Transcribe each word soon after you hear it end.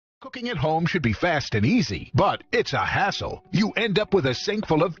Cooking at home should be fast and easy, but it's a hassle. You end up with a sink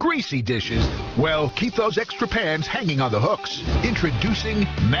full of greasy dishes. Well, keep those extra pans hanging on the hooks. Introducing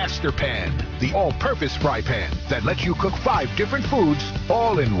Master Pan, the all-purpose fry pan that lets you cook 5 different foods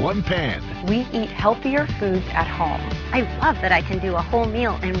all in one pan. We eat healthier foods at home. I love that I can do a whole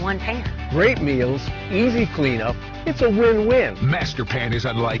meal in one pan. Great meals, easy cleanup. It's a win-win. Master Pan is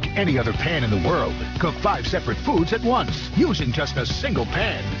unlike any other pan in the world. Cook 5 separate foods at once using just a single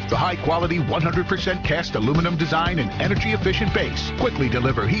pan. The high-quality 100% cast aluminum design and energy-efficient base quickly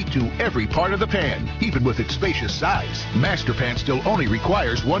deliver heat to every part of the pan, even with its spacious size. Master Pan still only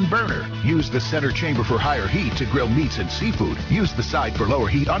requires 1 burner. Use the center chamber for higher heat to grill meats and seafood. Use the side for lower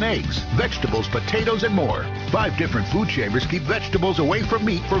heat on eggs, vegetables, potatoes, and more. 5 different food chambers keep vegetables away from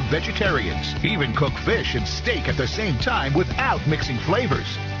meat for vegetarians. Even cook fish and steak at the same time without mixing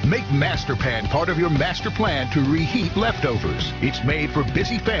flavors. Make Master Pan part of your master plan to reheat leftovers. It's made for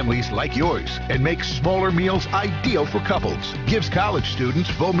busy families like yours and makes smaller meals ideal for couples. Gives college students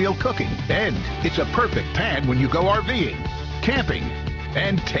full meal cooking. And it's a perfect pan when you go RVing, camping,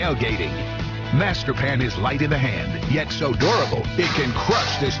 and tailgating. Master Pan is light in the hand, yet so durable it can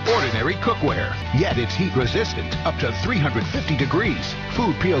crush this ordinary cookware. Yet it's heat resistant, up to 350 degrees.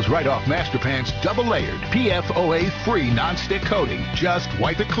 Food peels right off Master Pan's double-layered, PFOA-free non-stick coating. Just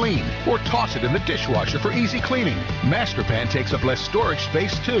wipe it clean or toss it in the dishwasher for easy cleaning. Master Pan takes up less storage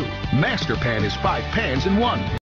space too. Master Pan is 5 pans in one.